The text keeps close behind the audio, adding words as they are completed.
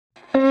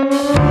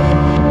Welcome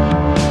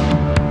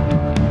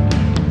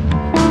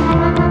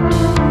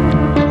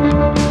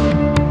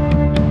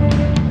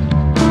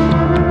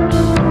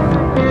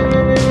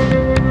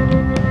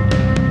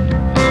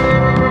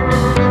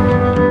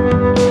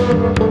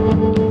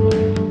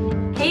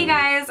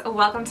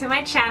to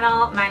my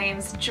channel. My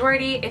name's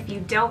Jordy if you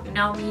don't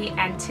know me,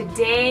 and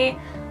today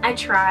I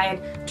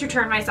tried to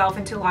turn myself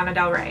into Lana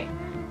Del Rey.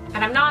 And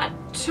I'm not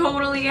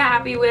totally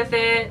happy with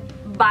it,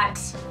 but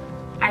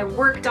I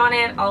worked on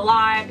it a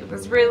lot. It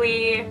was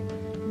really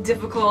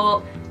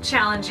difficult,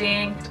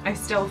 challenging. I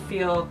still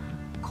feel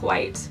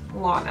quite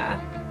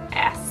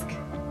Lana-esque.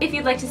 If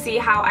you'd like to see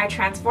how I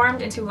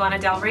transformed into Lana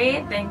Del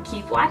Rey, then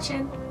keep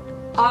watching.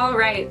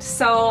 Alright,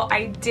 so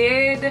I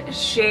did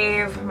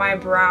shave my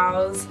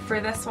brows for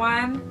this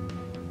one.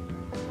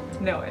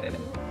 No, I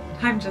didn't.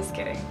 I'm just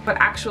kidding. What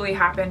actually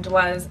happened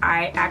was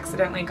I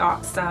accidentally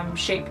got some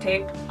Shape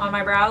Tape on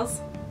my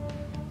brows.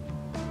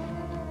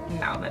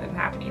 No, that didn't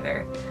happen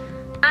either.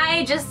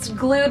 I just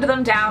glued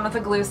them down with a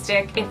glue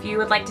stick. If you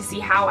would like to see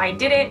how I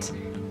did it,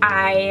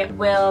 I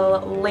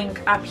will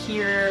link up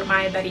here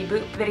my Betty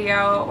Boop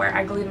video where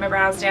I glued my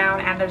brows down,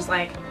 and there's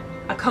like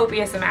a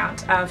copious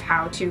amount of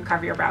how to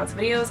cover your brows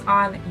videos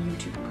on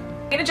YouTube.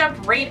 I'm gonna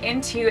jump right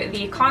into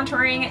the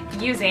contouring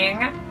using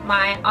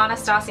my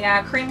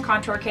Anastasia Cream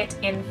Contour Kit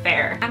in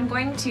Fair. I'm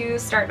going to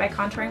start by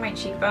contouring my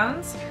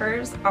cheekbones.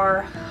 Hers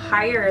are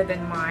higher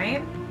than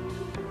mine.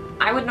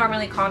 I would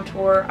normally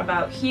contour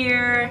about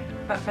here,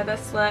 but for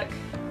this look,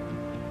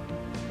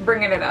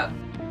 bringing it up.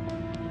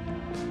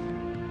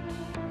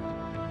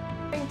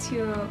 I'm going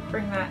to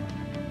bring that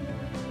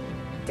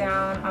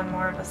down on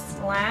more of a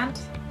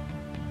slant.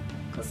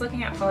 Because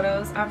looking at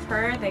photos of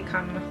her, they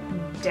come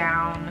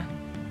down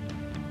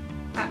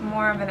at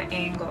more of an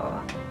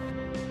angle.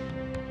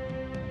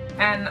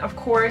 And of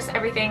course,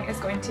 everything is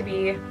going to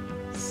be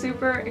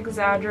super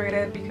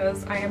exaggerated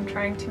because I am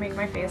trying to make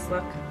my face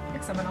look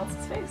like someone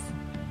else's face.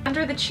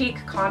 Under the cheek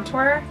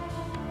contour,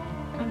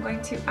 I'm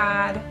going to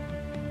add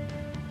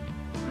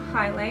a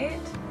highlight.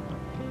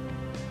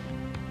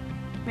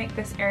 Make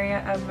this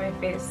area of my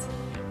face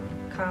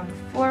come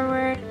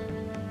forward,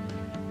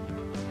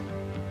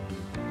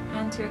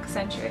 and to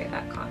accentuate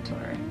that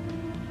contour.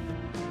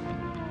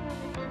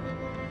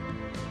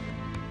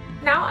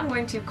 Now I'm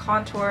going to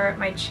contour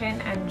my chin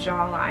and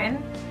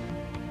jawline.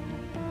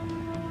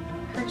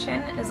 Her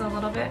chin is a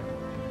little bit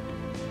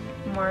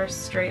more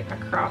straight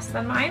across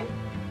than mine.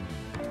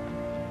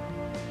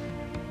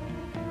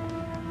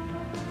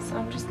 So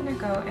I'm just going to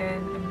go in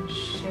and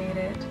shade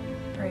it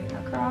right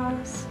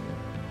across.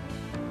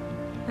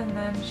 And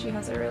then she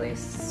has a really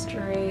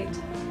straight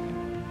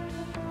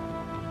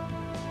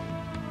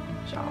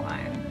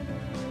jawline.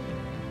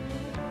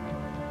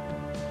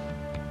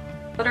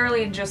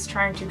 Literally just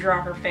trying to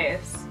draw her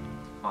face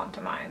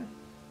onto mine.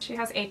 She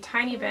has a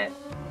tiny bit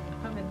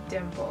of a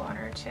dimple on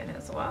her chin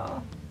as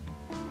well.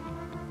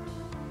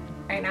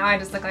 Right now I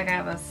just look like I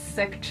have a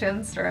sick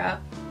chin strap.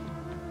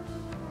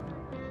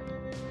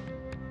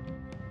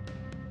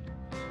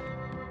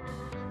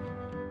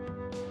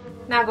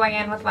 Now going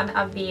in with one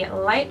of the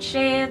light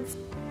shades.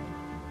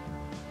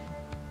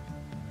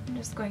 I'm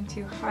just going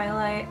to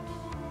highlight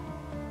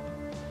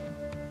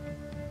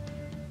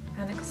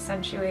and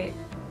accentuate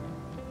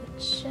the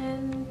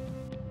chin.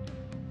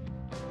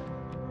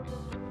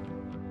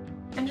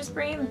 And just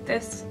bringing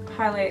this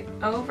highlight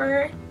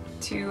over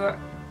to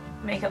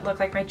make it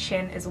look like my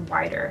chin is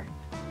wider.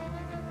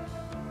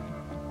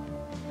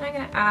 And I'm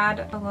going to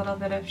add a little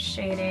bit of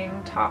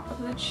shading top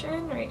of the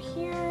chin right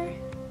here.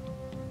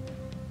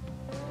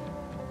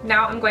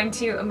 Now I'm going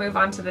to move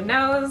on to the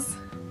nose,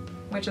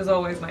 which is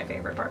always my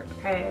favorite part.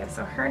 Okay,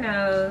 so her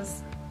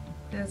nose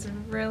is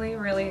really,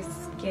 really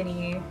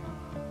skinny.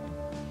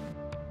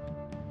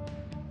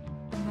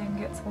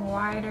 Gets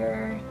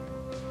wider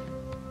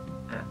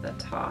at the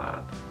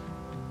top.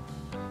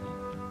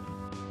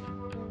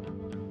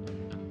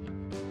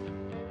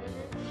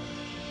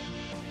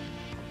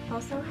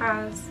 Also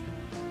has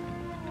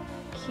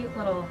a cute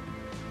little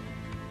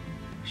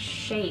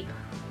shape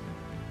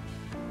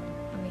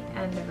on the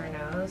end of her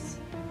nose.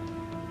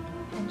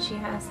 And she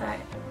has that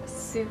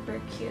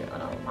super cute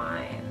little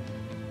line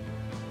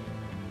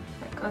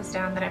that goes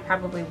down that I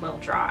probably will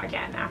draw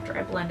again after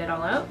I blend it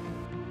all out.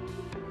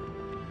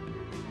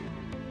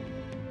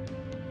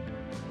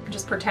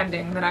 Just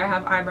pretending that I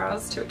have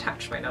eyebrows to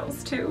attach my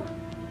nose to.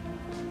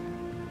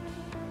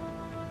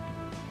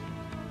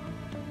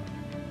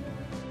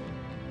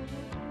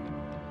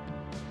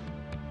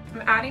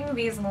 I'm adding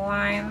these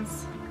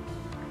lines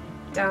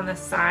down the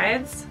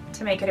sides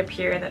to make it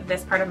appear that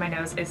this part of my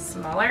nose is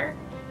smaller.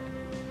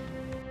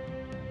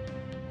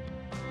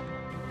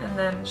 And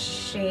then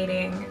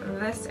shading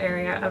this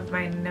area of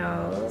my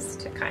nose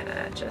to kind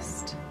of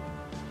just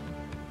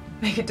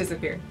make it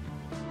disappear.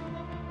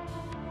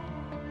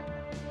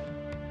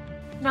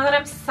 Now that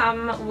I'm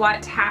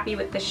somewhat happy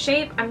with the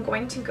shape, I'm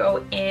going to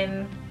go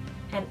in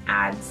and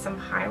add some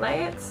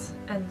highlights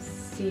and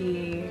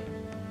see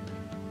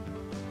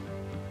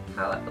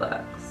how it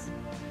looks.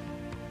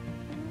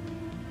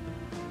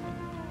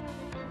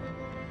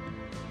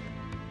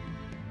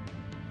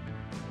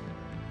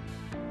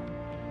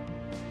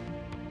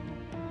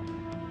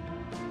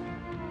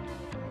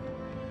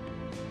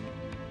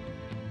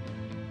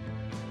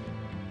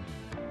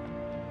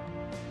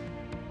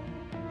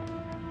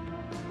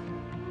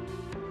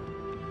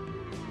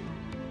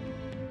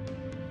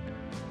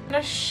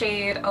 gonna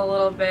shade a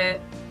little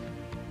bit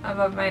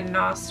above my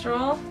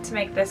nostril to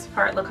make this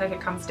part look like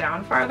it comes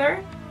down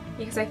farther,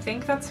 because I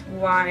think that's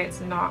why it's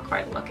not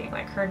quite looking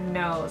like her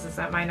nose, is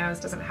that my nose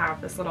doesn't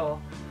have this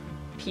little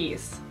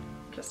piece,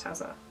 it just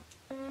has a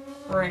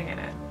ring in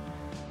it.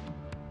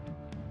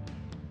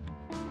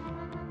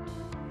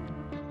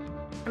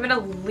 I'm gonna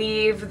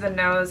leave the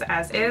nose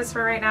as is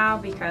for right now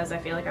because I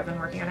feel like I've been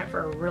working on it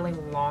for a really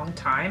long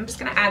time. I'm just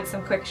gonna add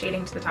some quick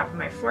shading to the top of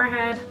my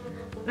forehead.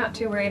 Not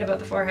too worried about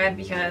the forehead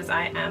because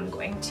I am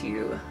going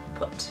to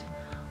put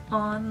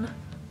on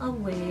a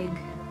wig.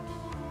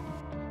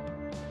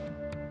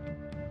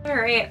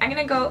 Alright, I'm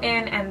gonna go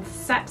in and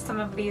set some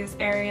of these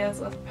areas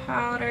with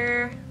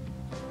powder.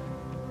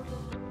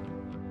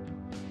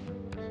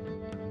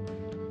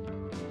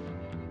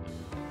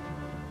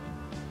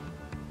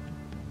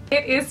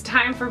 It is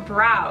time for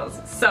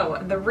brows.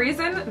 So the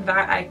reason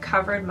that I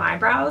covered my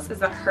brows is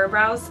that her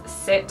brows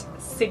sit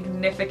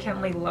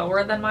significantly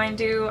lower than mine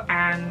do,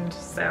 and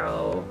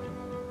so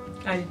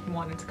I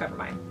wanted to cover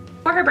mine.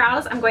 For her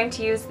brows, I'm going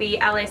to use the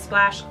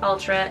LASPLASH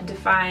Ultra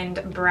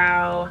Defined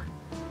Brow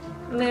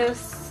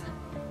Mousse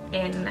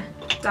in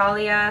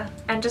Dahlia.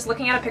 And just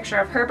looking at a picture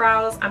of her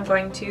brows, I'm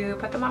going to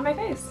put them on my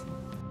face.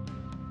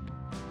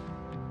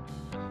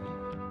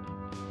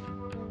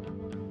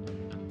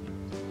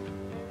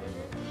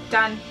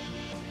 Done.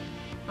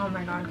 Oh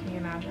my god, can you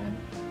imagine?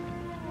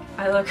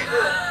 I look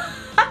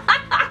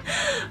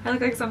I look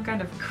like some kind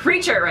of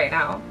creature right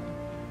now.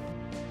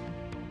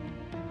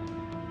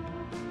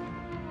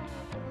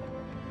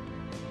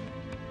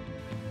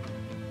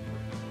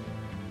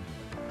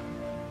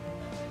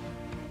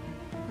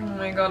 Oh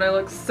my god, I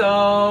look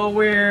so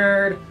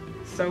weird.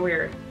 So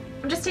weird.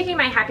 I'm just taking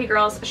my Happy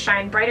Girls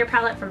Shine Brighter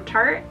palette from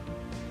Tarte.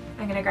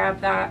 I'm gonna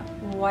grab that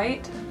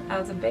white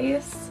as a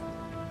base.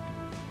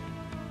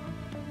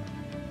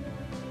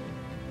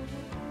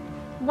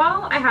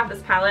 While I have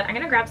this palette, I'm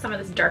gonna grab some of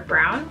this dark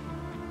brown.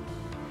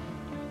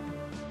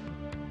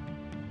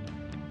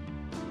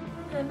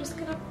 And I'm just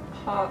gonna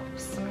pop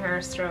some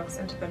hair strokes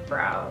into the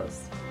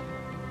brows.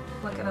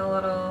 Looking a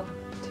little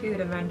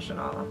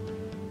two-dimensional.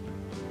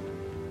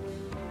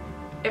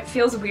 It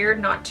feels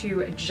weird not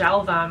to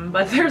gel them,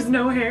 but there's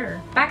no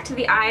hair. Back to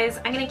the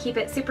eyes, I'm gonna keep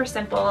it super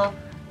simple. I'm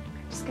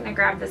just gonna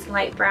grab this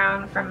light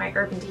brown from my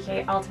Urban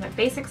Decay Ultimate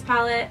Basics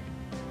palette.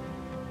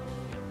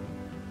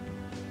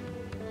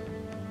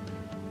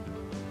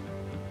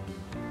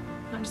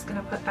 I'm just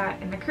gonna put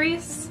that in the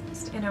crease,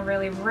 just in a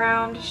really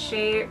round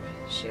shape.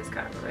 She's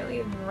got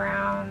really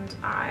round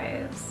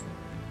eyes.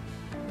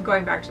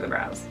 Going back to the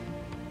brows.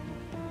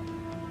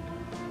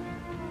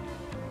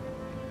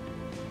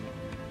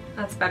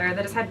 That's better.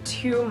 That just had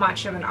too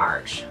much of an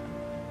arch.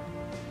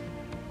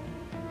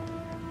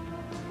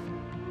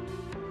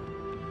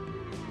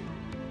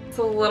 It's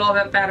a little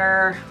bit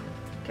better.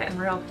 Getting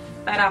real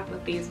fed up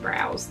with these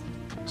brows.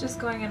 Just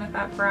going in with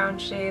that brown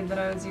shade that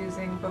I was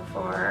using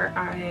before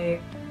I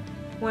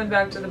went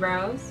back to the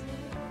brows.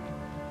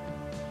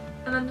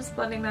 And then just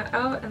blending that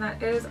out, and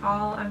that is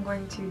all I'm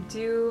going to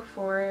do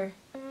for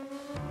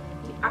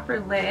the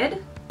upper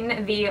lid.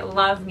 In the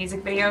Love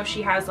music video,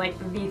 she has like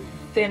the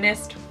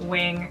thinnest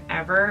wing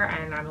ever,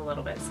 and I'm a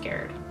little bit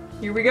scared.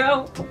 Here we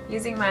go!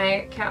 Using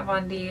my Kat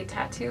Von D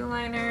tattoo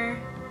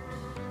liner.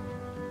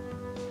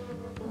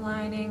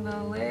 Lining the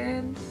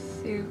lid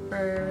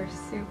super,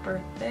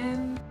 super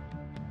thin.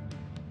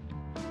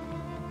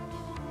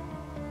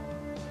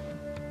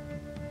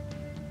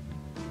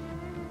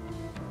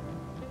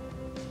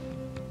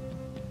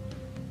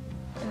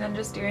 And then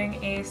just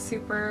doing a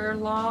super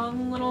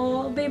long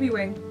little baby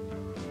wing.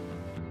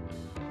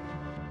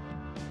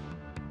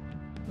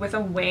 With a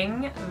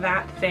wing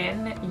that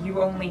thin,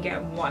 you only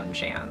get one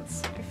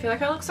chance. I feel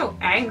like I look so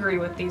angry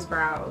with these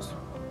brows.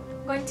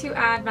 I'm going to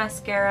add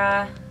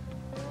mascara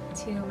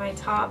to my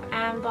top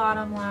and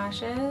bottom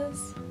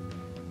lashes.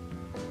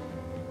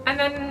 And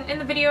then in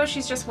the video,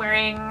 she's just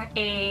wearing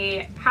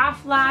a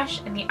half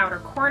lash in the outer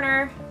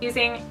corner,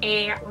 using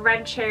a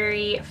Red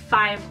Cherry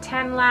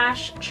 510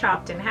 lash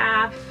chopped in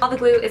half. While the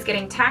glue is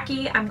getting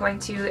tacky, I'm going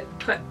to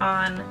put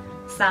on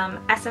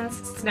some Essence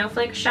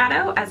Snowflake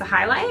Shadow as a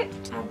highlight.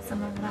 Add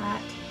some of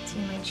that to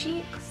my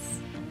cheeks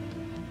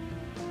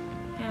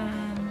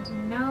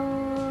and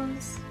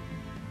nose.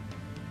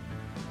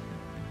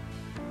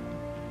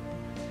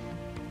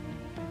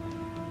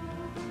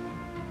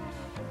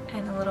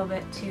 And a little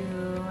bit to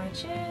my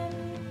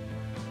chin,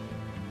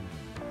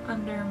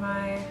 under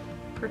my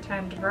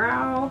pretend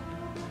brow,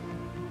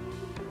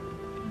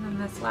 and then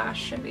this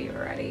lash should be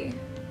ready.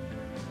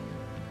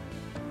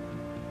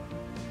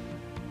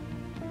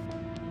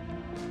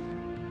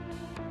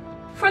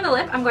 For the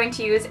lip, I'm going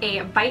to use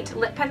a Bite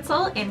lip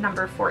pencil in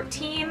number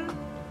 14.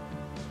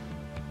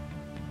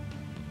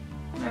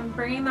 I'm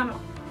bringing them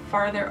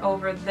farther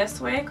over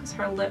this way because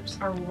her lips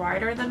are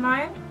wider than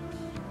mine.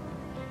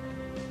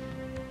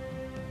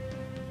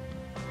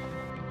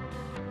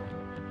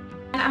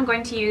 I'm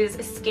going to use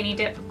Skinny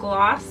Dip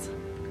Gloss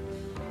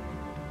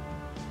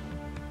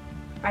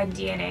by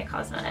DNA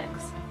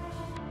Cosmetics.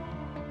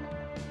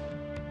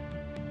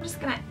 I'm just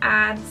gonna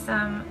add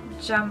some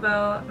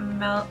Jumbo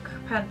Milk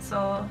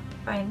Pencil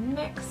by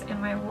NYX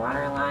in my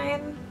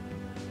waterline.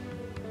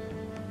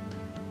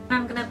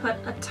 I'm gonna put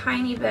a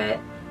tiny bit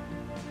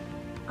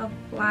of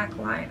black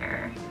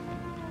liner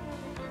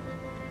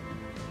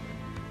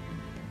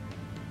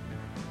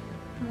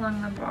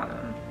along the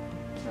bottom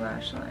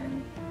lash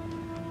line.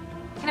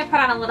 I'm gonna put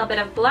on a little bit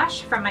of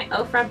blush from my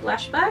Ofra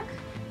blush book.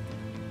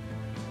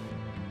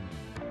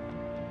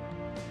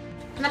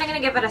 And then I'm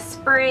gonna give it a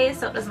spray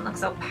so it doesn't look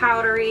so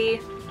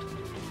powdery.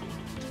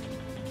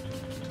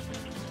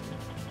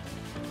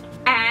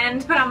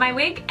 And put on my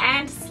wig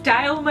and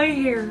style my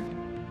hair.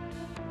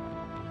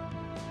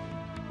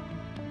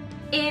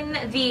 In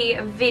the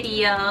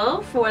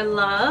video for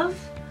Love,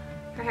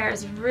 her hair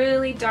is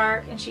really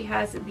dark and she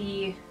has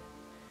the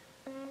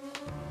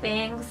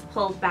bangs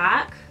pulled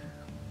back.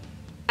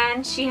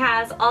 And she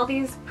has all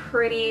these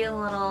pretty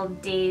little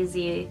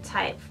daisy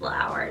type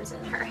flowers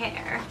in her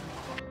hair.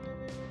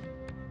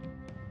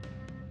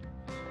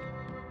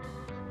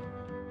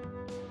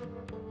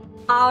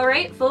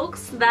 Alright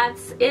folks,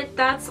 that's it,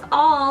 that's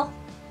all.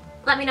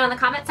 Let me know in the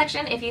comment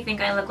section if you think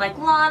I look like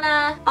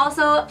Lana.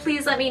 Also,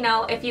 please let me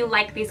know if you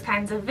like these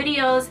kinds of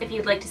videos, if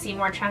you'd like to see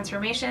more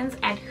transformations,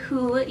 and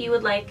who you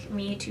would like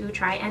me to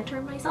try and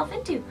turn myself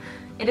into.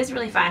 It is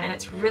really fun and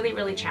it's really,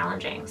 really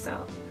challenging,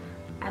 so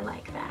I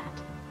like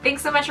that.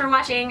 Thanks so much for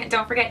watching.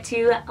 Don't forget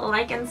to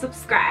like and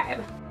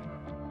subscribe.